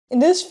In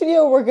this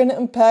video we're going to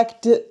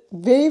unpack the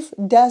Wave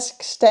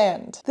Desk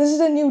Stand. This is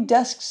a new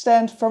desk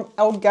stand from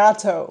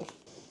Elgato.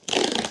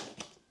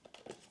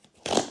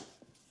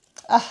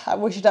 I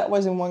wish that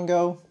was in one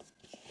go.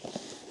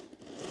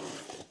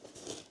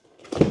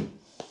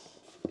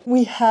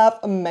 We have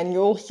a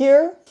manual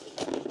here,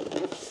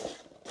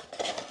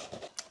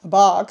 a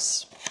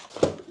box,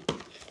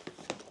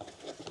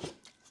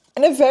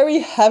 and a very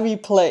heavy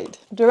plate.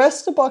 The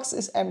rest of the box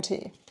is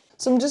empty.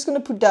 So I'm just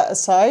going to put that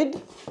aside.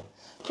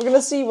 We're going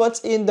to see what's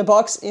in the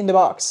box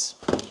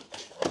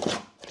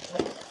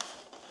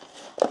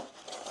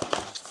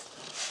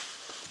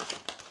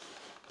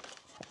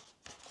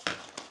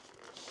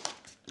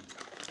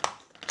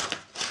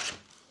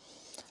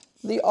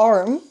The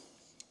arm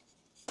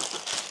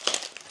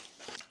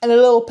and a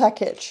little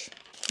package.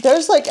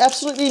 There's like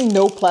absolutely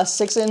no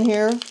plastics in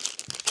here,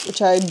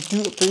 which I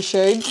do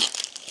appreciate.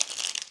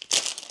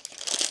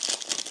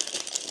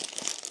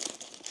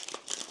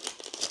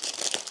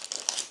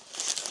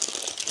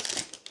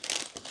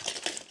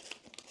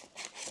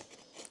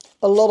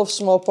 A lot of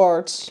small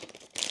parts.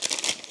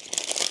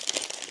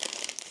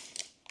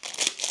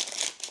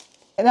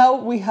 And now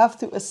we have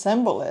to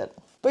assemble it.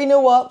 But you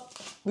know what?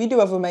 We do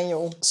have a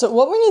manual. So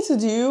what we need to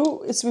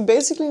do is we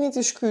basically need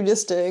to screw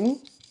this thing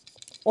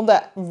on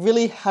that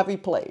really heavy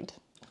plate.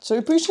 So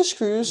we push the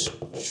screws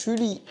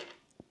through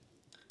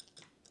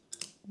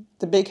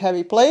the big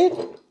heavy plate.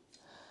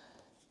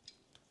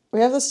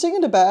 We have this thing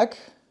in the back.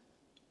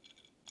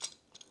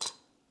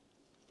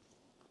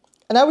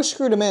 And now we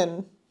screw them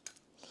in.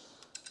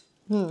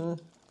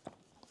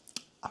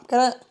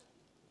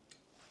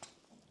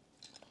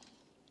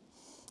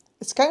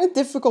 It's kind of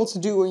difficult to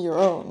do on your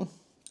own.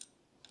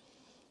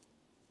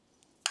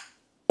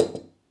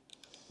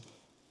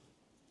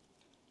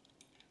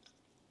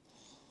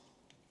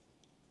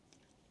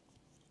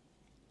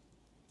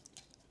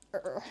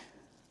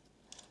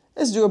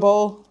 It's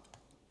doable,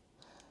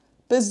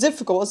 but it's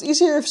difficult. It's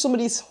easier if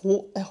somebody's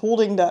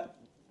holding that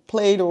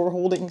plate or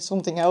holding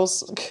something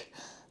else, like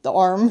the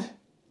arm.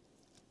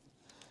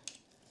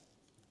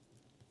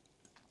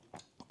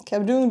 Okay,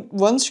 I'm doing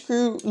one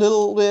screw a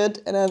little bit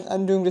and then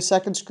I'm doing the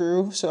second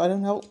screw, so I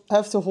don't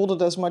have to hold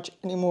it as much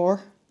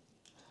anymore.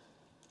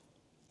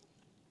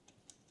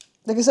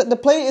 Like I said, the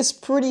plate is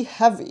pretty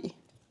heavy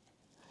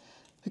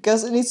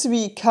because it needs to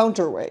be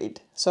counterweight,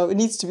 so it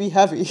needs to be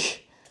heavy.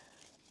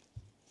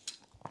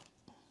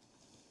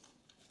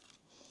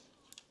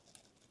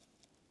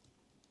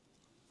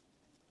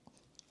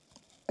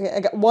 Okay, I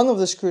got one of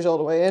the screws all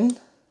the way in.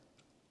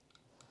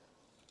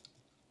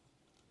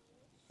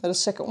 Now the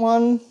second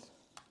one.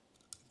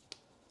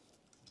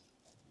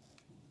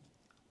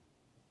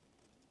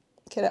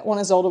 Okay, that one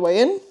is all the way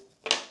in.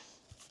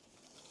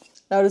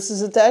 Now this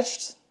is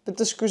attached with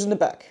the screws in the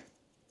back.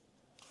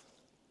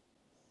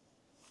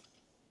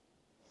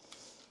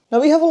 Now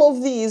we have a lot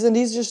of these, and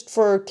these are just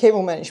for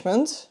cable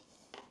management.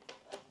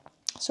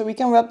 So we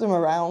can wrap them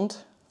around.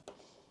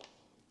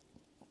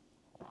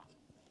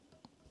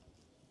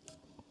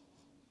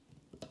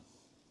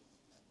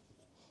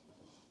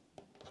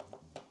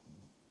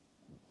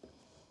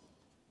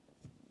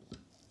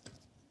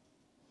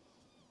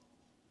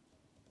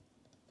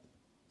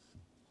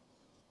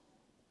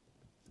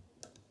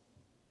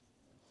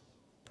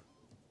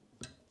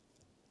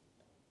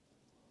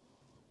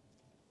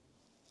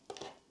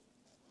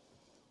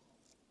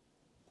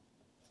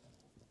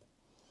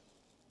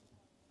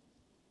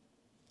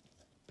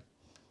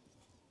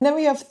 Then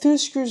we have 2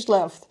 screws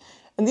left,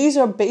 and these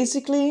are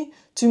basically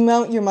to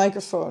mount your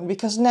microphone,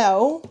 because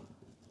now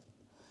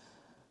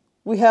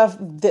we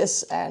have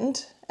this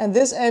end, and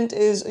this end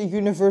is a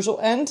universal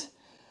end,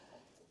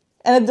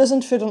 and it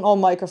doesn't fit on all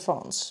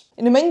microphones.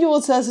 In the manual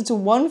it says it's a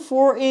 1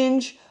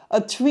 4-inch,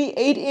 a 3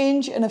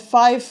 8-inch, and a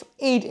 5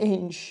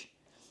 8-inch.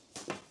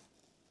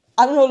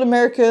 I don't know the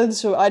American,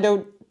 so I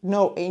don't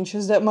know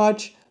inches that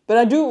much, but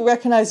I do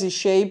recognize these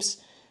shapes.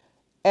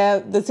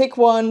 And the thick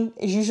one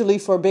is usually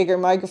for bigger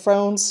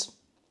microphones.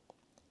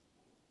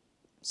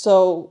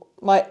 So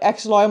my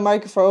XLR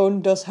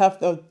microphone does have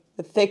the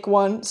thick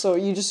one. So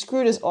you just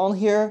screw this on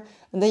here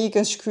and then you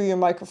can screw your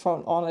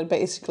microphone on it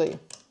basically.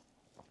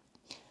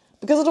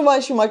 Because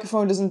otherwise your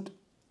microphone doesn't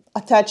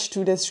attach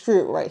to this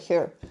screw right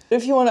here.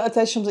 If you want to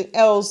attach something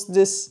else,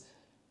 this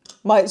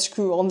might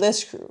screw on this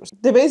screw.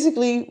 They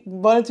basically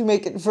wanted to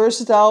make it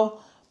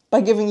versatile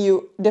by giving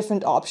you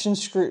different option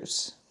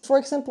screws. For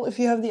example, if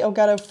you have the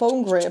Elgato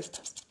phone grip,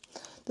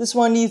 this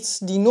one needs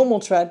the normal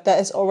thread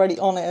that is already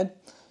on it.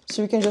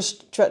 So you can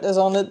just thread this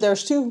on it.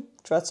 There's 2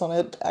 threads on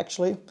it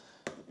actually,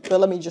 but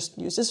let me just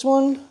use this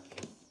one.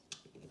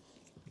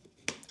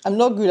 I'm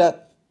not good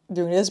at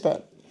doing this,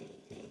 but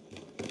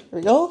here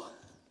we go.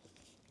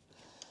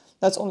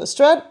 That's on this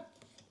thread.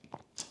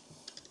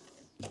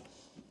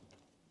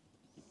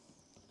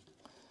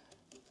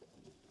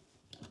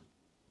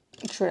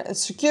 Make sure that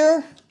it's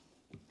secure.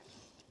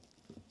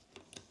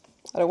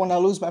 I don't want to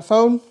lose my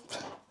phone.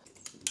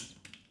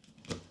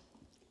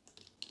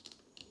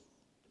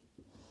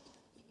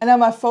 And now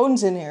my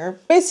phone's in here.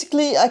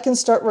 Basically, I can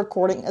start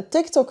recording a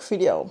TikTok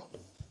video.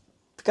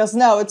 because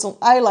now it's on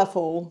eye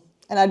level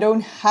and I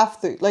don't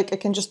have to, like I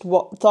can just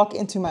talk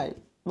into my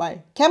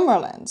camera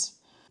lens.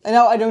 And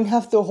now I don't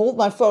have to hold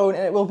my phone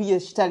and it will be a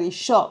steady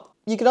shot.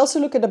 You can also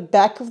look at the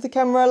back of the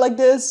camera like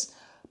this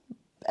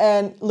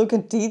and look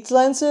at these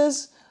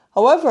lenses.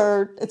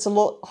 However, it's a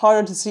lot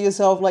harder to see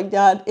yourself like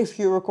that if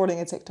you're recording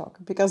a TikTok,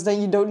 because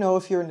then you don't know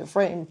if you're in the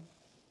frame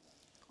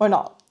or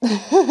not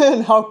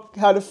and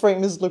how the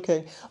frame is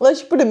looking.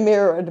 Unless you put a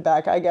mirror at the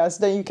back, I guess,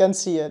 then you can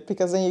see it,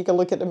 because then you can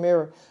look at the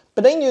mirror.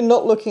 But then you're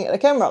not looking at a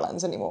camera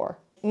lens anymore.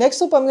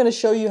 Next up, I'm going to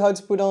show you how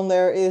to put on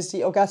there is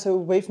the Elgato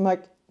Wave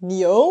Mic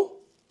Neo.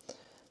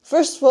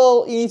 First of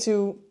all, you need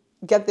to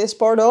get this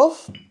part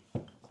off.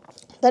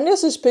 Then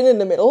there's this pin in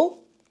the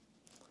middle,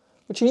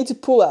 which you need to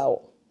pull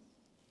out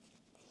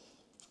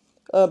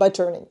by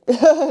turning.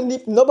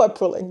 Not by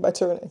pulling, by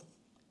turning.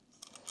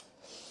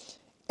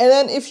 And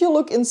then if you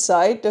look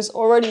inside, there's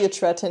already a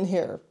thread in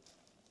here.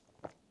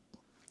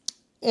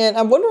 And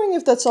I'm wondering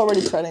if that's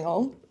already threading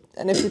on.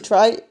 And if you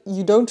try,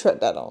 you don't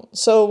thread that on.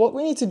 So what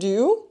we need to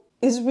do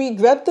is we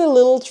grab the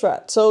little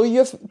thread. So you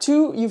have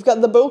two, you've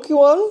got the bulky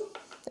one,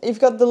 you've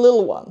got the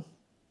little one.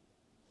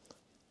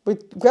 We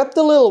grab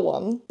the little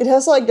one. It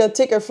has like the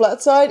thicker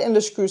flat side and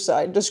the screw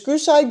side. The screw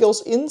side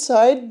goes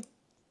inside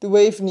the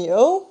Wave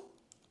Neo.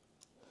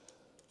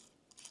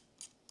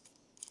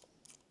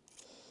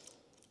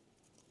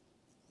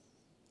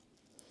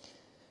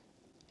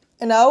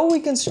 And now we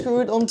can screw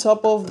it on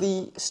top of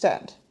the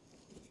stand.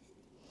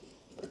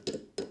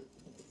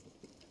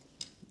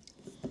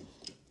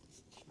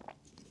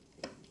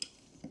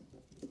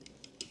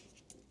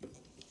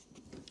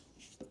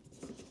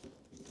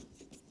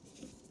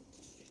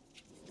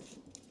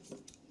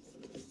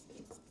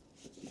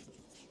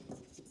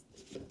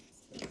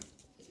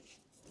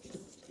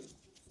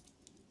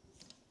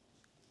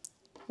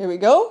 Here we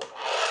go.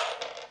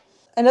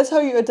 And that's how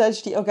you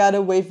attach the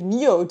Elgato Wave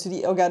Neo to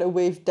the Elgato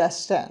Wave Desk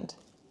Stand.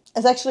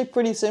 It's actually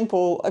pretty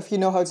simple if you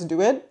know how to do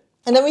it.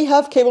 And then we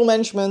have cable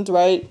management,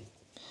 right?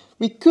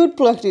 We could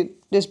plug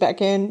this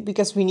back in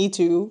because we need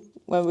to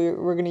when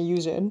we're going to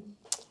use it.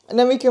 And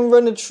then we can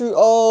run it through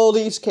all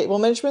these cable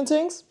management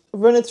things.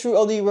 Run it through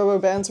all the rubber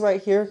bands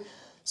right here.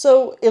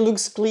 So it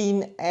looks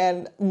clean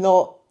and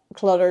not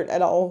cluttered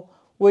at all,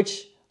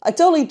 which I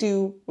totally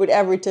do with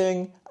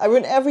everything. I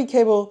run every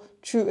cable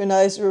through a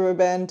nice rubber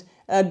band,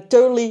 and I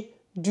totally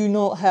do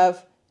not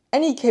have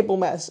any cable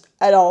mess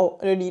at all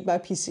underneath my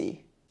PC.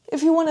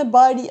 If you want to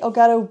buy the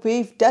Elgato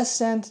Wave Desk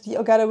Stand, the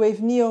Elgato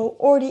Wave Neo,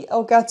 or the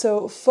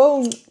Elgato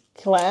phone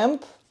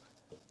clamp,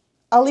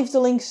 I'll leave the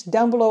links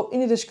down below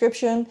in the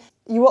description.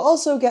 You will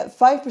also get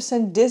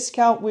 5%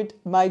 discount with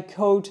my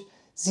code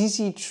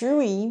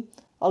ZZTrui.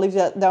 I'll leave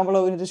that down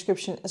below in the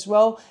description as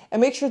well.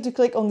 And make sure to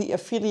click on the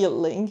affiliate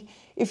link.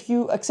 If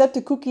you accept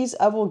the cookies,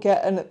 I will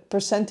get a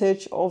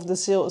percentage of the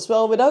sale as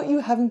well without you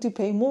having to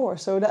pay more.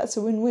 So that's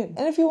a win-win.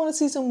 And if you want to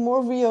see some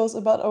more videos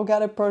about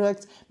Elgato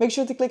products, make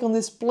sure to click on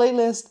this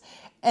playlist.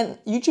 And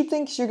YouTube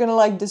thinks you're going to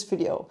like this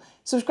video.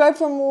 Subscribe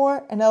for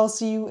more, and I'll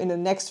see you in the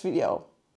next video.